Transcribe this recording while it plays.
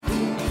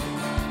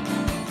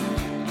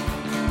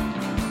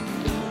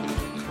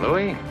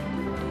Louis,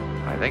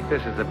 I think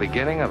this is the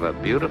beginning of a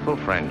beautiful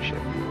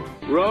friendship.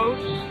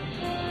 Roads?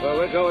 Where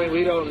we're going,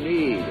 we don't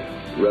need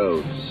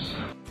roads.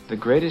 The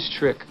greatest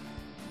trick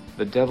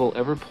the devil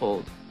ever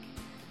pulled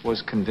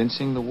was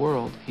convincing the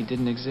world he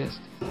didn't exist.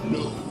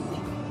 No,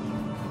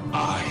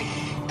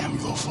 I am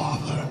your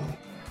father.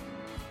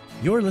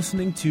 You're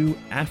listening to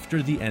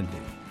After the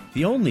Ending,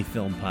 the only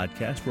film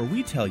podcast where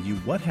we tell you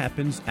what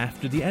happens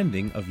after the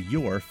ending of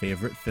your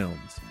favorite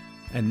films.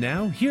 And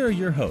now, here are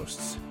your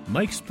hosts,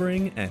 Mike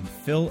Spring and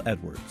Phil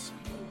Edwards.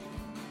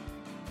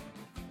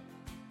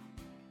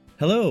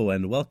 Hello,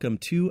 and welcome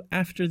to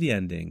After the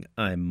Ending.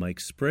 I'm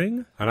Mike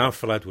Spring. And I'm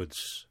Phil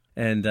Edwards.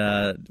 And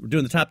we're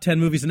doing the top 10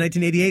 movies of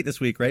 1988 this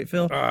week, right,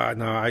 Phil? No,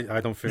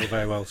 I don't feel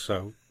very well,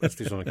 so let's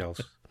do something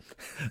else.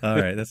 All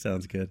right, that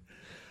sounds good.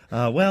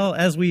 Well,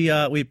 as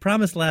we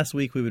promised last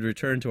week, we would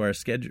return to our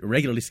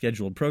regularly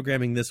scheduled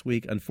programming this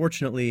week.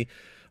 Unfortunately,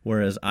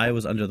 whereas I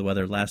was under the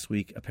weather last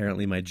week,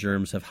 apparently my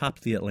germs have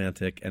hopped the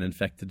Atlantic and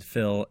infected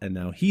Phil, and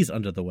now he's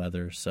under the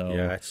weather. So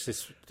yeah,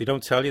 they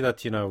don't tell you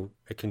that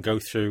it can go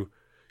through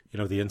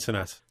the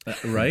internet.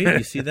 Right?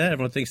 You see that?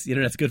 Everyone thinks the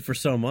internet's good for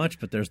so much,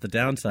 but there's the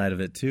downside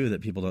of it, too,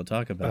 that people don't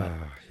talk about.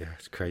 Yeah,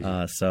 it's crazy.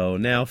 So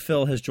now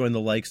Phil has joined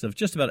the likes of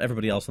just about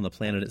everybody else on the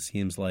planet, it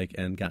seems like,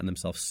 and gotten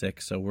himself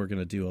sick. So we're going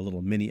to do a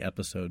little mini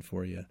episode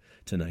for you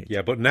tonight.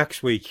 Yeah, but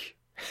next week.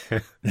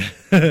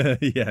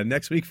 Yeah,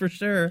 next week for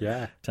sure.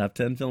 Yeah. Top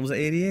 10 films of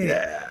 88.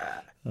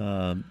 Yeah.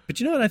 But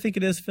you know what I think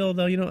it is, Phil,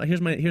 though?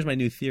 Here's my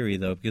new theory,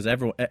 though, because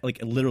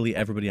literally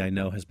everybody I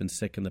know has been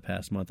sick in the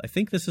past month. I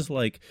think this is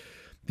like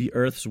the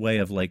Earth's way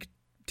of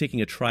taking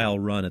a trial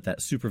run at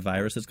that super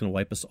virus that's going to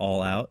wipe us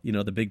all out.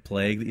 The big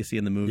plague that you see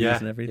in the movies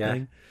and everything.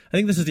 Yeah. I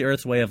think this is the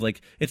Earth's way of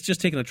it's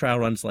just taking a trial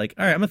run. It's like,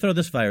 all right, I'm going to throw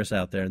this virus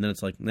out there. And then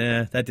it's like,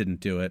 nah, that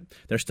didn't do it.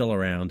 They're still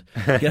around.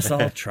 Guess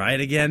I'll try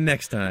it again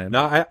next time.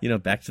 No,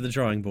 back to the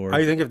drawing board.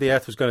 I think if the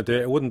Earth was going to do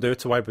it, it wouldn't do it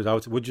to wipe it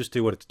out. It would just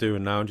do what it's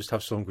doing now and just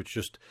have something which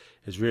just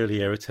is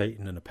really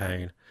irritating and a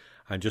pain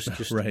and just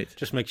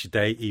makes your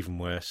day even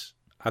worse.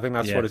 I think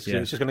that's what it's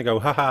doing. It's just going to go,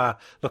 ha,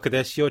 look at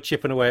this. You're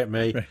chipping away at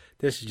me. Right.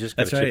 This is just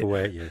going to chip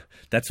away at you.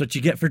 That's what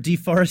you get for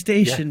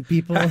deforestation,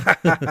 people.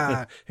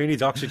 Who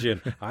needs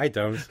oxygen? I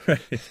don't.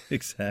 Right,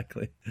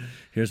 exactly.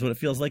 Here's what it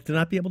feels like to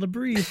not be able to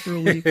breathe for a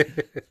week.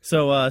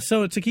 So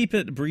to keep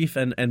it brief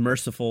and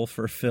merciful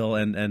for Phil,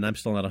 and I'm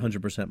still not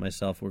 100%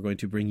 myself, we're going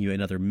to bring you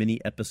another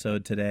mini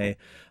episode today,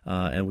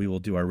 and we will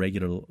do our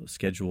regular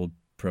scheduled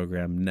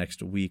program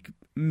next week.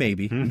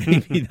 Maybe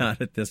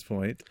not at this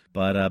point.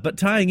 But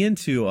tying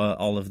into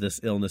all of this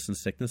illness and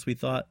sickness, we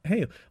thought,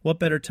 hey, what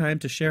better time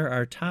to share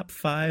our top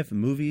 5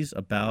 movies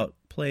about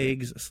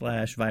plagues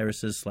 /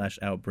 viruses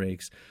 /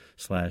 outbreaks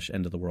 /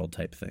 end of the world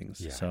type things.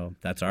 Yeah. So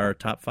that's our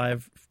top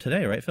 5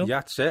 today, right, Phil?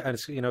 Yeah, that's it. And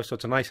it's so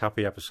it's a nice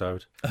happy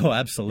episode. Oh,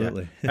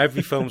 absolutely. Yeah.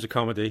 Every film's a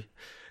comedy.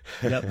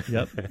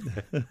 Yep.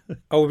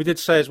 Oh, we did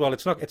say as well,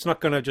 it's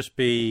not going to just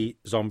be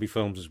zombie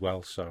films as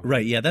well. So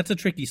right, yeah, that's a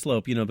tricky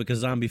slope, because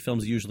zombie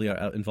films usually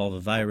involve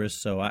a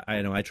virus. So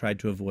I know I tried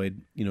to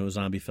avoid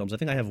zombie films. I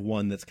think I have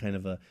one that's kind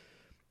of a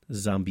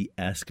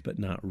zombie-esque, but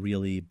not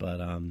really. But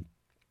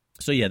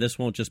so yeah, this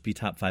won't just be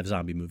top 5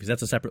 zombie movies.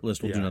 That's a separate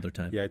list. We'll do another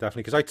time. Yeah,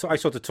 definitely. Because I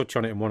sort of touch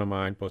on it in one of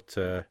mine, but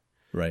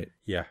right.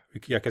 Yeah.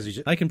 Because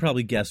I can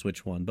probably guess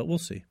which one, but we'll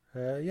see.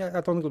 Yeah,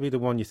 I don't think it'll be the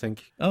one you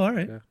think. Oh, all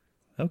right. Yeah.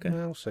 Okay.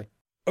 We'll see.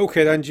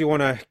 Okay, then, do you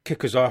want to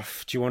kick us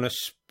off? Do you want to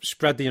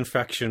spread the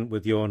infection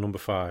with your number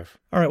 5?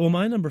 All right, well,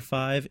 my number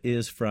 5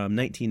 is from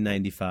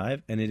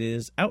 1995, and it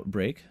is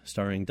Outbreak,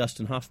 starring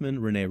Dustin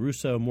Hoffman, Rene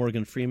Russo,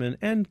 Morgan Freeman,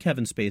 and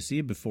Kevin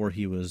Spacey before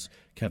he was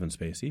Kevin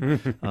Spacey.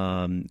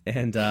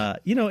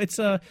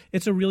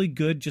 It's a really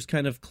good, just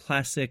kind of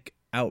classic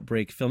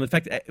outbreak film. In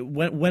fact,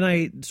 when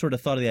I sort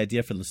of thought of the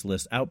idea for this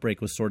list,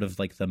 Outbreak was sort of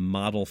like the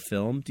model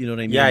film. Do you know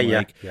what I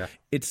mean? Yeah.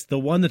 It's the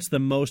one that's the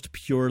most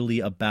purely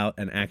about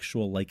an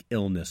actual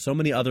illness. So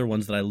many other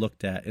ones that I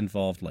looked at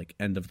involved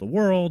end of the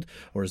world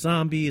or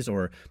zombies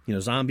or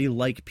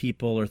zombie-like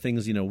people or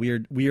things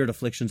weird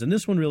afflictions. And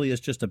this one really is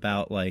just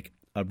about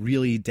a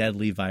really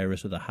deadly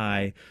virus with a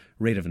high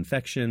rate of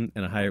infection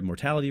and a higher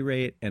mortality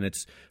rate, and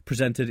it's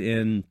presented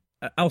in,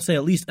 I'll say,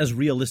 at least as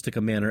realistic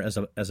a manner as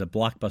a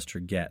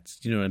blockbuster gets.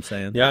 Do you know what I'm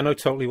saying? Yeah, I know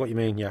totally what you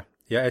mean. Yeah,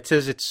 it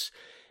is.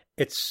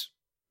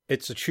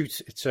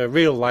 It's a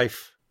real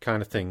life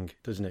kind of thing,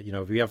 doesn't it?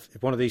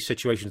 If one of these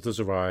situations does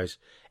arise,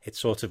 it's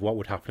sort of what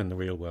would happen in the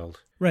real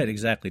world. Right,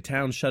 exactly.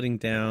 Towns shutting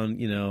down,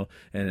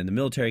 and the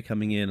military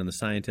coming in and the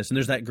scientists. And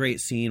there's that great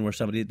scene where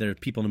there are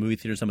people in a movie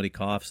theater, somebody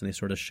coughs, and they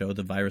sort of show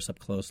the virus up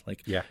close,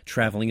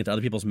 traveling into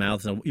other people's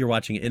mouths. And you're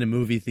watching it in a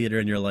movie theater,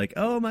 and you're like,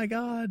 oh my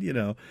God,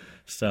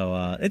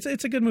 So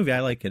it's a good movie. I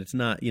like it. It's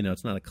not,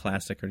 it's not a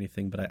classic or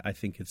anything, but I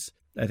think it's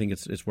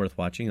worth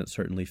watching. It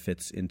certainly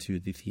fits into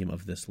the theme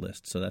of this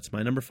list. So that's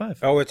my number 5.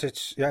 Oh, it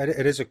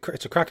is a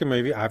cracking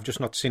movie. I've just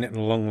not seen it in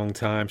a long, long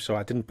time, so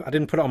I didn't put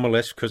it on my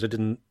list because I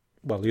didn't.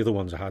 Well, the other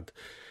ones I had,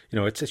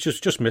 it's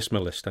just missed my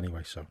list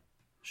anyway. So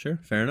sure,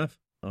 fair enough.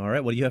 All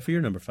right, what do you have for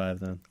your number 5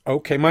 then?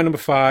 Okay, my number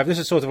 5, this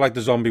is sort of like the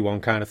zombie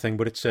one kind of thing,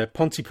 but it's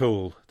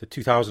Pontypool, the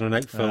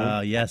 2008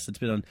 film. Yes, it's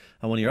been on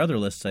one of your other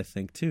lists, I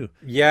think, too.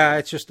 Yeah,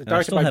 it's just...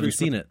 I still haven't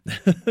seen it.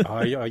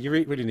 Oh, yeah, you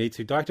really need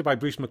to. Directed by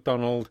Bruce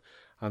McDonald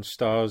and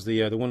stars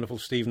the wonderful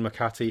Stephen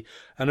McHattie.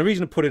 And the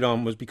reason I put it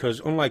on was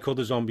because unlike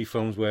other zombie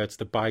films where it's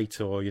the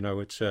bite or,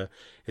 it's a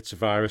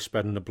virus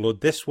spreading the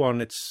blood, this one,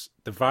 it's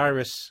the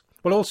virus...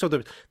 Well, also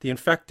the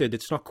infected,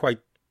 it's not quite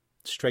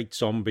straight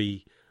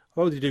zombie...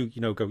 Oh, they do,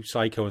 go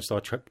psycho and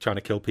start trying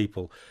to kill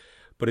people,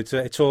 but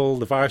it's all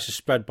the virus is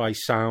spread by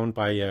sound,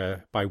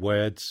 by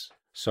words.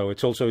 So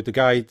it's also the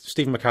guy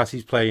Stephen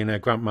McCarthy's playing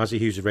Grant Mazzy,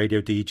 who's a radio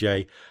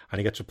DJ, and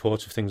he gets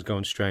reports of things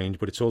going strange.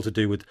 But it's all to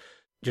do with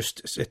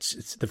just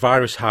it's the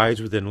virus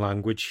hides within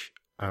language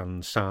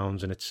and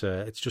sounds, and it's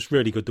just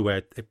really good the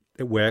way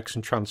it works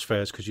and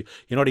transfers because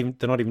they're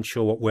not even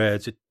sure what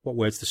words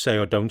to say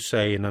or don't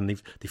say, and then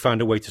they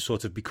find a way to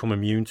sort of become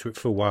immune to it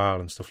for a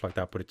while and stuff like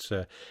that. But it's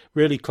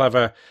really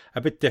clever,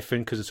 a bit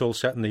different because it's all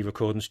set in the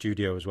recording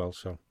studio as well.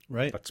 So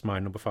right, that's my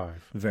number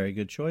 5. Very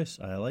good choice.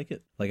 I like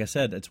it. Like I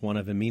said, it's one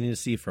I've been meaning to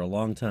see for a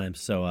long time,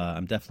 so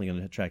I'm definitely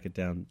going to track it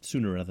down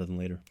sooner rather than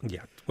later.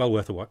 Yeah, well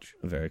worth a watch.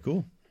 Very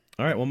cool.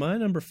 All right, well, my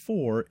number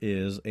 4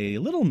 is a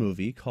little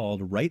movie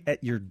called Right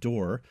at Your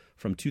Door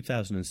from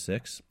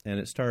 2006, and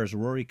it stars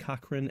Rory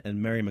Cochrane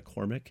and Mary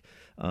McCormick,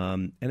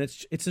 and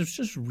it's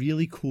just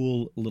really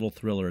cool little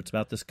thriller. It's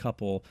about this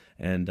couple,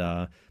 and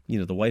the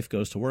wife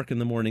goes to work in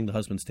the morning, the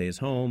husband stays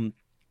home.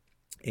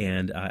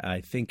 And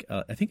I think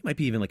it might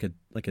be even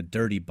like a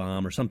dirty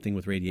bomb or something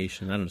with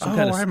radiation. I don't know. Some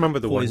kind of I remember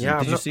the poison. one.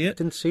 Yeah, did you see it?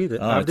 Didn't see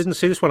that. I didn't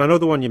see this one. I know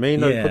the one you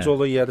mean. Yeah. It puts all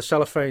the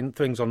cellophane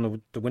things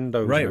on the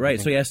windows. Right.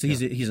 So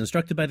he's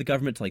instructed by the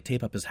government to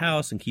tape up his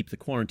house and keep the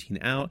quarantine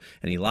out.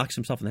 And he locks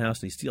himself in the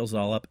house and he steals it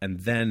all up. And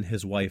then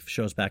his wife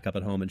shows back up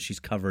at home and she's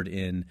covered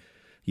in,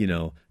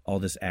 all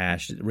this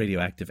ash,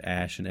 radioactive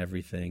ash and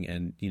everything.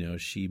 And,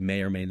 she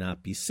may or may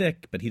not be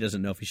sick, but he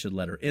doesn't know if he should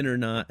let her in or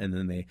not. And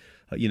then they,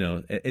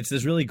 it's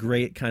this really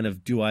great kind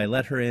of, do I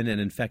let her in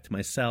and infect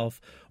myself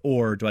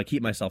or do I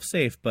keep myself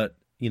safe, but,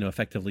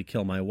 effectively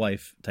kill my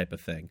wife type of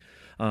thing.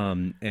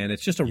 And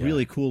it's just a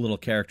really cool little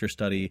character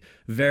study,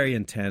 very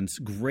intense,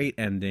 great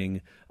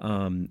ending.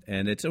 And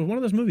it's one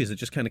of those movies that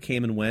just kind of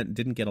came and went,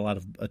 didn't get a lot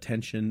of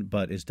attention,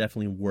 but is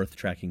definitely worth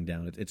tracking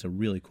down. It's a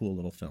really cool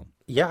little film.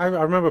 Yeah, I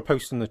remember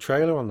posting the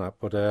trailer on that,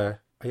 but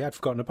I'd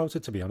forgotten about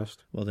it, to be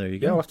honest. Well, there you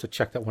go. Yeah, I'll have to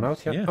check that one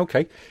out. Yeah.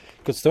 Okay,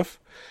 good stuff.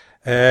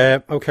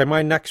 Okay,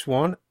 my next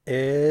one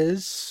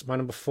is, my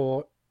number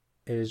 4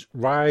 is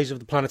Rise of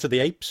the Planet of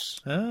the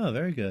Apes. Oh,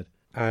 very good.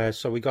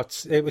 So we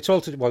got it's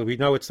all we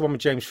know it's the one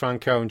with James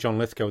Franco and John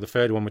Lithgow, the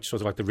third one, which is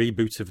sort of like the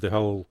reboot of the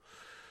whole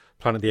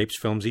Planet of the Apes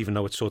films, even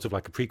though it's sort of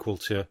like a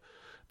prequel to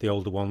the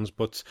older ones.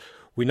 But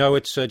we know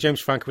it's James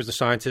Franco was the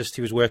scientist.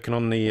 He was working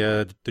on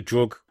the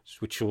drug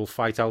which will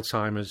fight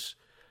Alzheimer's,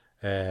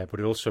 but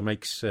it also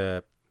makes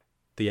the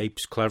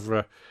apes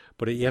cleverer.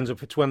 But it ends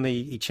up, it's when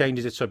he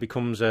changes it so it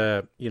becomes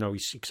so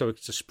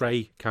it's a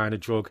spray kind of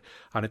drug,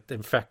 and it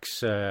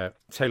infects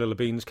Taylor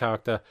Labine's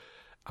character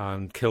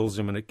and kills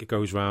him, and it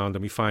goes round,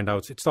 and we find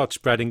out it starts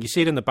spreading. You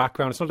see it in the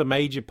background. It's not a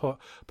major part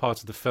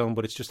of the film,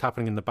 but it's just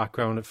happening in the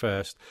background at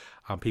first,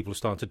 and people are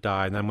starting to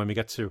die. And then when we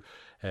get to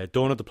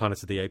Dawn of the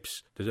Planet of the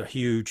Apes, there's a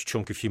huge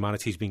chunk of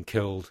humanity's been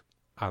killed,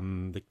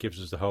 and it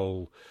gives us the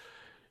whole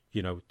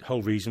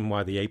reason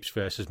why the apes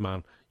versus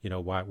man,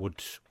 why it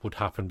would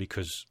happen,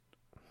 because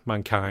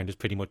mankind is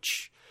pretty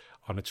much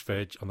on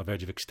the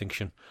verge of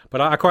extinction.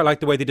 But I quite like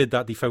the way they did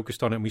that. They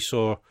focused on it, and we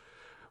saw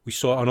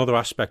another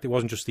aspect. It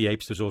wasn't just the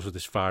apes. There's also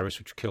this virus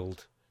which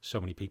killed so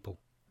many people.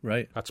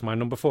 Right. That's my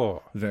number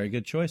 4. Very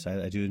good choice.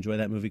 I do enjoy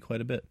that movie quite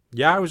a bit.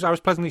 Yeah, I was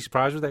pleasantly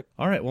surprised with it.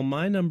 All right. Well,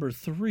 my number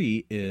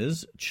 3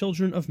 is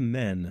Children of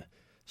Men,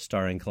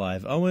 starring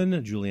Clive Owen,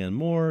 Julianne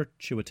Moore,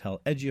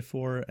 Chiwetel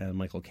Ejiofor, and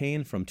Michael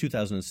Caine, from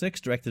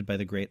 2006, directed by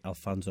the great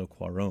Alfonso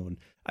Cuarón.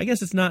 I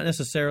guess it's not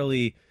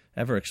necessarily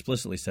ever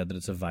explicitly said that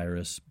it's a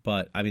virus,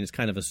 but I mean, it's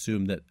kind of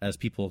assumed that as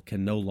people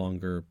can no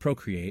longer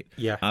procreate,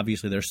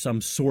 obviously there's some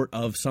sort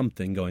of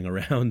something going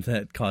around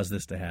that caused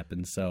this to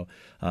happen. So,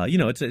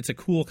 it's a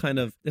cool kind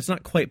of, it's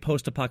not quite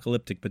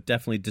post-apocalyptic, but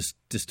definitely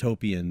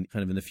dystopian,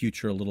 kind of in the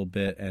future a little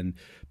bit, and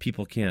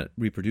people can't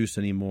reproduce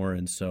anymore,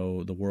 and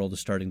so the world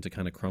is starting to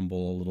kind of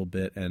crumble a little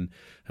bit, and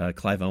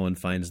Clive Owen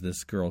finds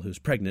this girl who's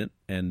pregnant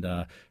and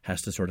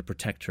has to sort of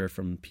protect her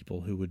from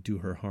people who would do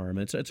her harm.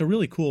 It's a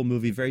really cool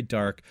movie, very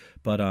dark,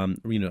 but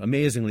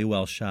amazingly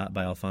well shot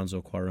by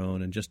Alfonso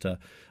Cuarón, and just a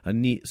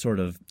neat sort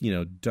of,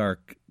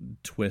 dark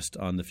twist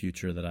on the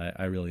future that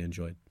I really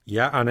enjoyed.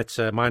 Yeah, and it's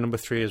my number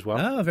 3 as well.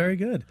 Oh, very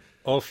good.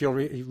 All for your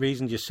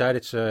reasons you said.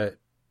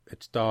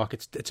 It's dark.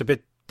 It's a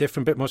bit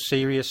different, a bit more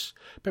serious,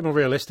 a bit more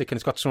realistic, and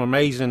it's got some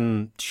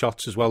amazing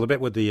shots as well. The bit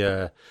with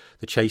the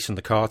chase in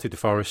the car through the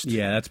forest.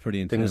 Yeah, that's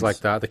pretty intense. Things like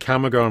that. The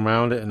camera going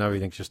around it and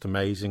everything's just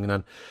amazing. And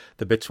then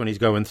the bits when he's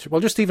going through,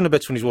 just even the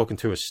bits when he's walking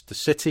through the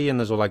city, and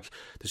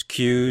there's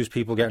queues,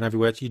 people getting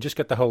everywhere. You just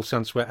get the whole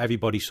sense where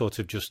everybody's sort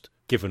of just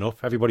given up.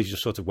 Everybody's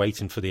just sort of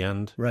waiting for the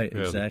end. Right,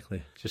 really.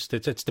 Exactly. Just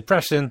it's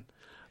depressing,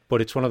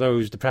 but it's one of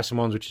those depressing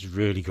ones which is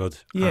really good.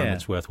 Yeah. And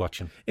it's worth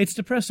watching. It's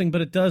depressing, but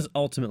it does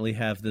ultimately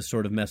have this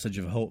sort of message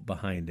of hope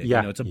behind it.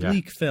 Yeah. It's a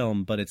bleak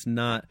film, but it's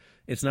not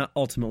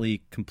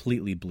ultimately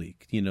completely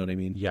bleak. You know what I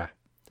mean? Yeah.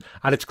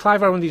 And it's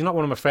Clive Owen. He's not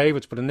one of my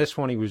favourites, but in this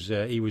one he was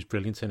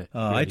brilliant in it.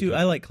 Really I do. Good.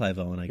 I like Clive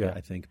Owen,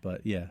 I think,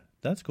 but yeah,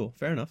 that's cool.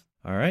 Fair enough.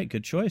 All right,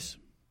 good choice.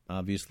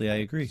 Obviously, I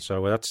agree.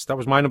 So that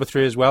was my number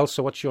 3 as well.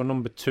 So what's your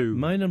number 2?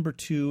 My number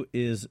 2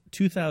 is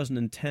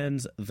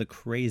 2010's The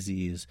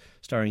Crazies,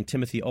 starring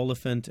Timothy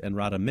Olyphant and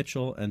Radha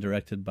Mitchell, and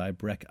directed by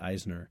Breck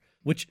Eisner.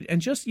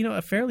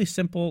 A fairly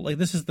simple, like,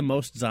 this is the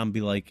most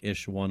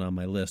zombie-like-ish one on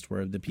my list,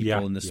 where the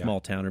people in this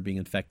small town are being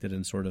infected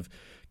and sort of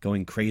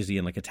going crazy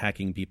and like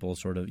attacking people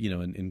sort of,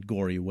 in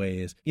gory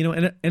ways.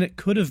 And it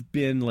could have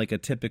been like a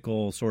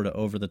typical sort of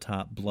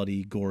over-the-top,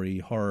 bloody, gory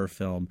horror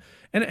film.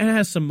 And it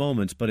has some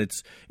moments, but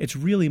it's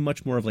really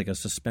much more of like a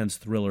suspense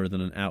thriller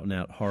than an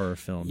out-and-out horror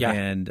film. Yeah.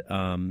 And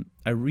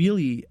I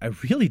really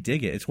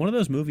dig it. It's one of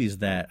those movies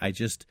that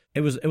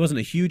it wasn't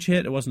a huge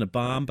hit, it wasn't a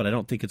bomb, but I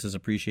don't think it's as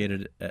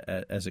appreciated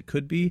as it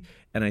could be.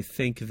 And I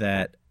think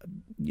that,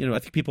 I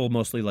think people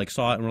mostly like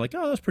saw it and were like,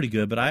 oh, that's pretty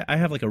good. But I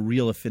have like a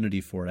real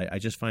affinity for it. I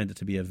just find it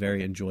to be a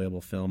very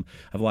enjoyable film.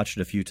 I've watched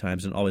it a few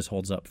times and it always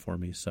holds up for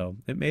me. So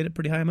it made it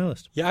pretty high on my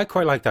list. Yeah, I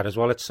quite like that as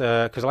well. It's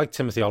because I like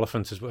Timothy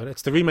Olyphant as well.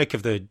 It's the remake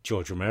of the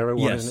George Romero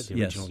one, isn't it?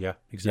 The original, yeah.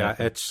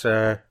 Exactly. Yeah,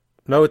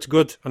 it's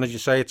good. And as you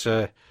say,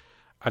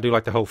 I do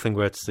like the whole thing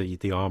where it's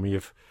the army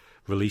of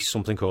release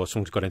something, or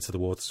someone's got into the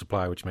water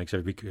supply, which makes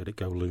everybody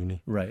go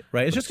loony. Right.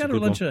 It's just got a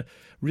bunch of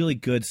really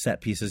good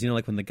set pieces.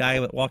 Like when the guy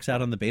walks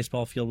out on the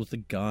baseball field with the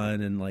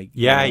gun, and like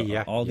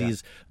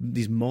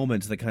these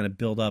moments that kind of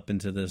build up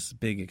into this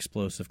big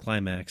explosive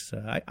climax.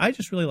 I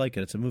just really like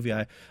it. It's a movie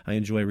I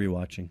enjoy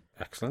rewatching.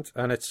 Excellent.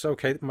 And it's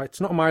okay. It's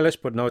not on my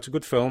list, but no, it's a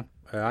good film.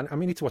 I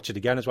need to watch it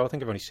again as well. I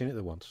think I've only seen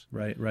it once.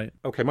 Right.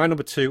 Okay, my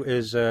number 2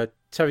 is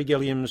Terry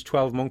Gilliam's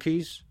 12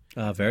 Monkeys.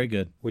 Very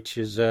good. Which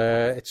is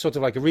it's sort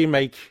of like a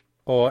remake,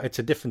 or it's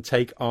a different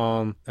take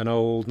on an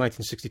old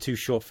 1962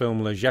 short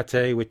film, Le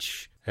Jetée,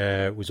 which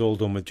was all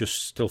done with just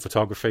still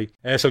photography.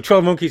 So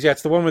 12 Monkeys,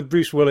 it's the one with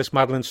Bruce Willis,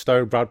 Madeleine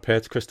Stowe, Brad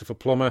Pitt, Christopher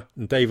Plummer,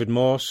 and David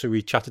Morse, who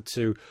we chatted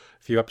to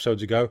a few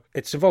episodes ago.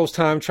 It involves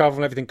time travel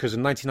and everything, because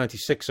in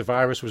 1996 a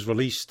virus was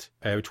released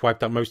which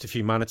wiped out most of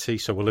humanity,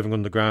 so we're living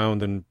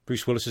underground, and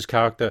Bruce Willis's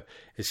character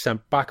is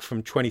sent back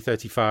from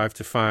 2035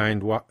 to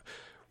find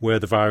where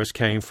the virus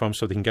came from,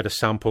 so they can get a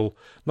sample,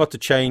 not to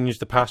change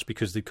the past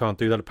because they can't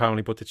do that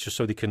apparently, but it's just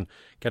so they can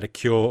get a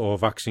cure or a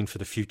vaccine for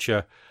the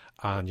future,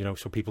 and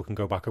so people can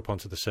go back up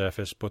onto the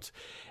surface. But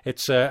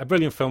it's a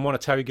brilliant film, one of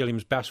Terry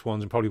Gilliam's best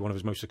ones and probably one of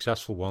his most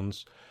successful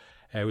ones,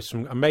 with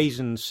some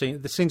amazing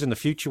scenes. The scenes in the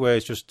future where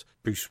it's just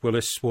Bruce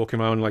Willis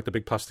walking around in like the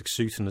big plastic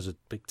suit, and there's a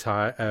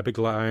big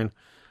lion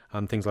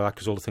and things like that,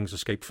 because all the things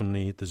escaped from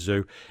the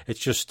zoo.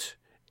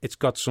 It's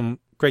got some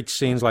great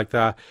scenes like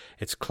that.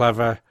 It's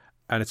clever.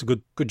 And it's a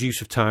good use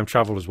of time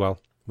travel as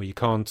well, where you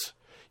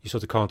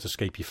sort of can't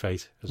escape your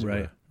fate.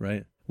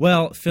 Right.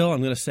 Well, Phil,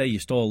 I'm going to say you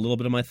stole a little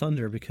bit of my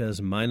thunder,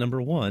 because my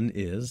number 1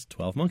 is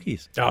 12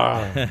 Monkeys.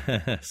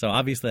 So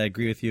obviously I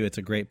agree with you. It's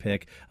a great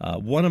pick.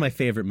 One of my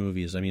favorite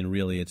movies. I mean,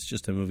 really, it's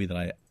just a movie that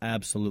I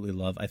absolutely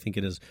love. I think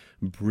it is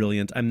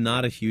brilliant. I'm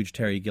not a huge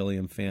Terry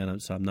Gilliam fan,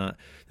 so I'm not.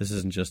 This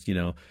isn't just,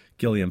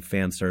 Gilliam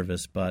fan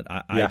service, but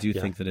I do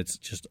think that it's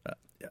just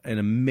an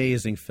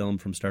amazing film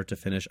from start to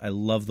finish. I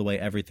love the way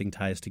everything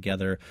ties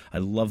together. I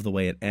love the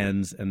way it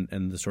ends,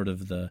 and the sort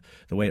of the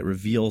way it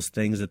reveals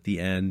things at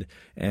the end,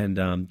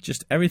 and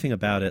just everything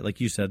about it. Like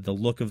you said, the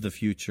look of the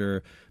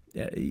future,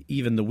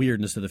 even the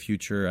weirdness of the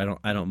future,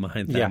 I don't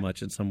mind that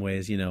much in some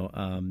ways.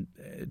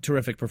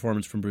 Terrific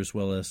performance from Bruce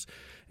Willis,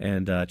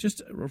 and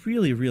just a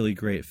really, really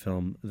great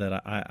film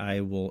that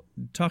I will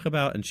talk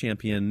about and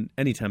champion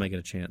anytime I get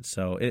a chance.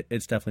 So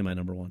it's definitely my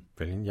number 1.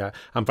 Brilliant, yeah.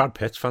 And Brad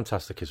Pitt's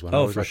fantastic as well.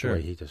 Oh, for sure.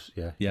 The way he does,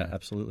 yeah,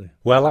 absolutely.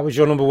 Well, that was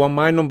your number 1.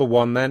 My number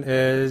 1 then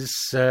is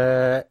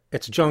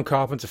it's a John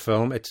Carpenter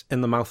film. It's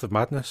In the Mouth of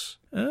Madness.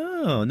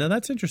 Oh, no,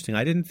 that's interesting.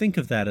 I didn't think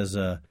of that as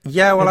a...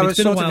 Yeah, well, it's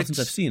been a while since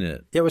I've seen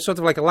it. It was sort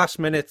of like a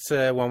last-minute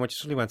one, which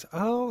suddenly went,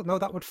 oh, no,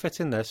 that would fit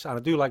in this. And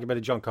I do like a bit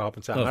of John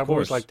Carpenter. And I've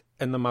always liked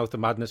In the Mouth of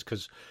Madness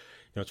because,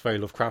 it's very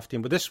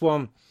Lovecraftian. But this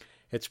one,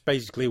 it's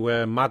basically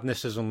where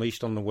madness is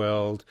unleashed on the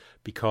world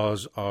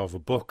because of a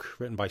book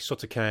written by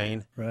Sutter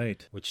Kane.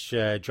 Right. Which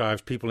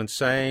drives people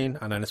insane.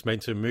 And then it's made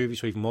into a movie,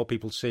 so even more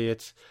people see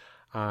it.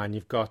 And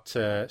you've got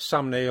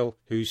Sam Neill,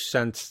 who's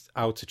sent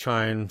out to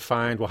try and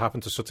find what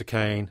happened to Sutter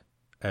Kane.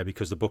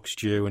 Because the book's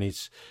due, and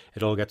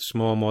it all gets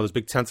more and more. There's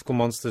big tentacle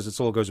monsters. It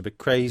all goes a bit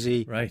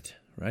crazy. Right.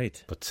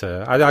 But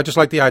I just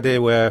like the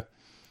idea where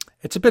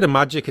it's a bit of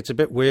magic. It's a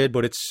bit weird,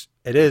 but it's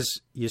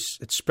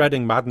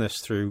spreading madness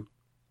through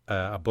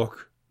a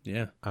book.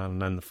 Yeah.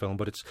 And then the film.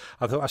 But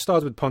I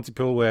started with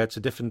Pontypool, where it's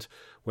a different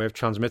way of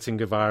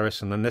transmitting a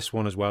virus, and then this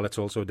one as well, it's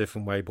also a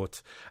different way.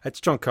 But it's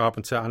John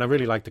Carpenter, and I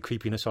really like the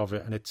creepiness of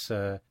it, and it's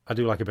I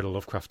do like a bit of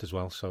Lovecraft as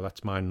well, so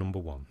that's my number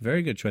one.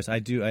 Very good choice. I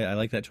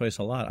like that choice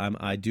a lot.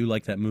 I do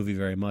like that movie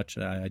very much.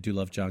 I do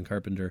love John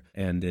Carpenter,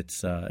 and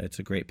it's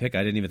a great pick.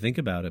 I didn't even think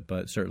about it,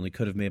 but certainly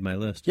could have made my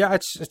list. Yeah, I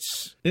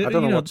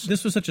don't know.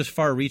 This was such as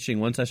far-reaching.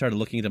 Once I started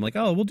looking at them, like,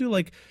 oh, we'll do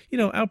like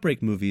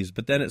outbreak movies,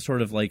 but then it's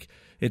sort of like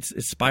it's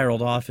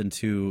spiraled off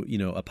into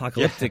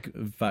apocalyptic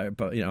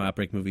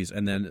outbreak movies,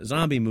 and then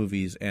zombie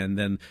movies, and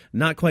then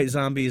not quite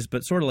zombies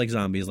but sort of like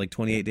zombies, like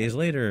 28 Days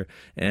Later,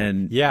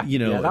 and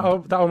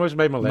that almost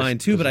made my list. Mine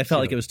too, but I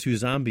felt like it was too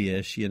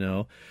zombie-ish,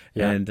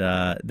 and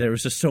there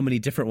was just so many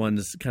different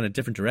ones, kind of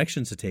different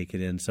directions to take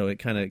it in, so it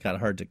kind of got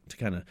hard to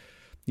kind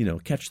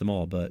of catch them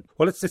all. But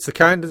it's the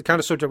kind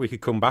of subject we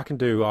could come back and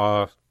do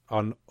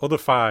on other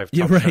 5.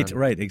 Yeah,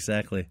 right,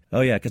 exactly.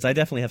 Oh, yeah, because I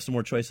definitely have some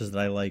more choices that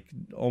I like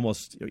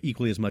almost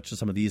equally as much as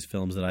some of these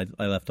films that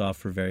I left off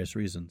for various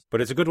reasons.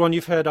 But it's a good one.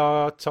 You've heard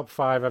our top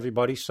 5,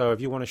 everybody, so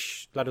if you want to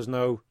let us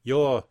know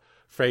your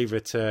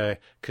favourite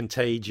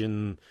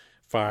contagion,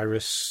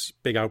 virus,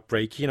 big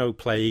outbreak,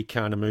 plague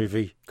kind of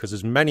movie, because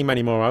there's many,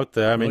 many more out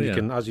there. I mean, you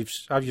can, as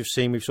you've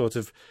seen,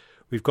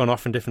 we've gone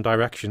off in different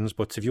directions,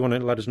 but if you want to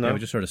let us know. Yeah, we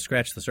just sort of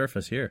scratched the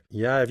surface here.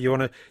 Yeah, if you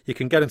want to, you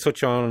can get in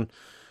touch on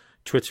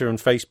Twitter and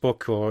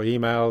Facebook or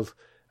email,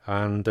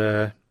 and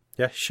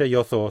share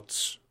your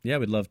thoughts. Yeah,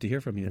 we'd love to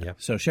hear from you. Yeah.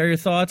 So share your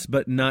thoughts,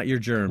 but not your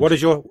germs. What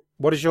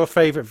is your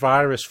favorite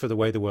virus for the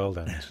way the world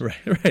ends? Right,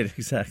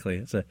 exactly.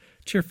 It's a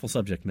cheerful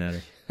subject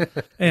matter.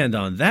 And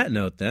on that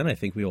note, then, I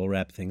think we will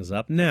wrap things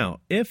up. Now,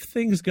 if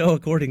things go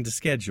according to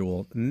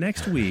schedule,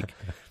 next week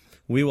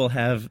we will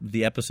have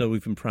the episode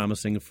we've been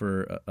promising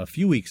for a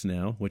few weeks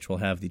now, which will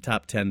have the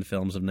top 10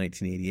 films of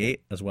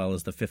 1988, as well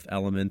as The Fifth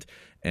Element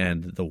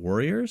and The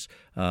Warriors.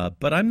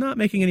 But I'm not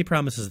making any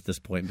promises at this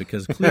point,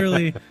 because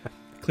clearly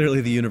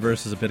the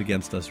universe is a bit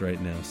against us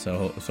right now.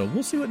 So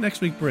we'll see what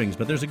next week brings.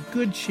 But there's a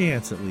good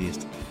chance, at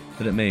least,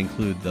 that it may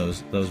include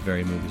those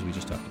very movies we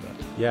just talked about.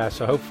 Yeah,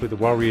 so hopefully The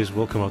Warriors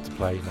will come out to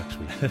play next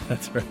week.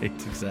 That's right,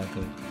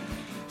 exactly.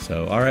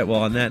 So, all right,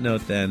 well, on that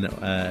note, then,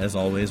 as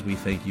always, we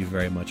thank you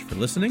very much for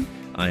listening.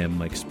 I am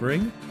Mike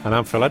Spring. And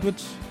I'm Phil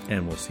Edwards.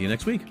 And we'll see you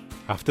next week.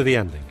 After the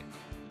ending.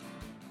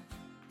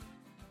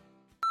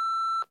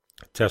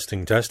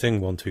 Testing,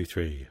 1, 2,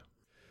 3.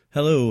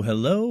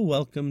 Hello,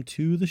 welcome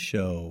to the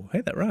show.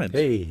 Hey, that rhymes.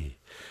 Hey.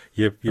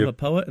 I'm a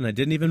poet, and I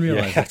didn't even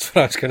realize it. That's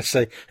what I was going to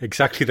say.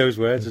 Exactly those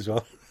words as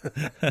well.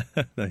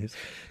 Nice.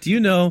 Do you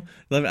know,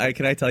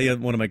 can I tell you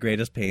one of my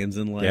greatest pains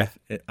in life?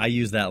 Yeah. I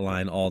use that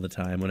line all the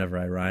time whenever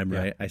I rhyme,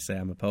 right? I say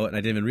I'm a poet, and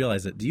I didn't even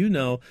realize it. Do you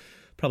know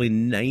probably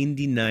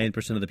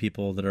 99% of the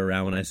people that are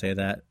around when I say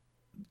that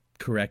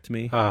correct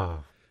me?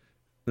 Oh.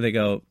 They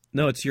go,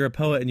 no, it's you're a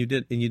poet and you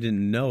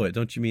didn't know it.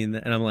 Don't you mean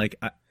that? And I'm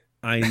like,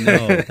 I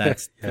know.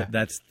 That's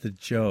the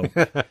joke.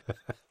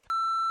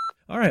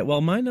 All right.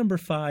 Well, my number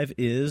 5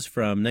 is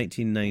from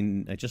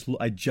 1990.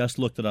 I just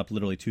looked it up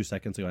literally 2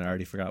 seconds ago, and I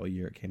already forgot what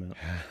year it came out.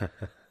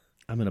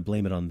 I'm going to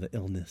blame it on the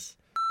illness.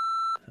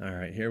 All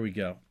right. Here we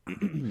go.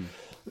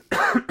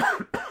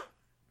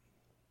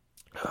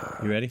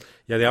 You ready?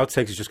 Yeah, the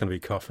outtakes is just going to be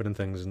coughing and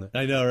things, isn't it?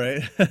 I know,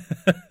 right?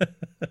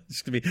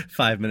 It's going to be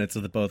 5 minutes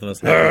of the both of us.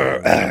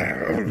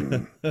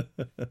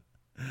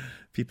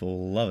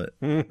 People love it.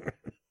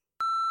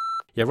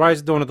 Yeah, Rise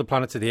of the Dawn of the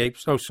Planet of the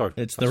Apes. Oh, sorry.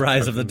 It's the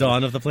rise of the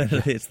dawn of the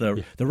planet. It's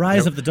the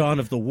rise of the dawn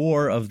of the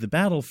war of the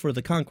battle for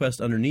the conquest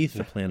underneath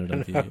the planet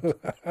of the apes.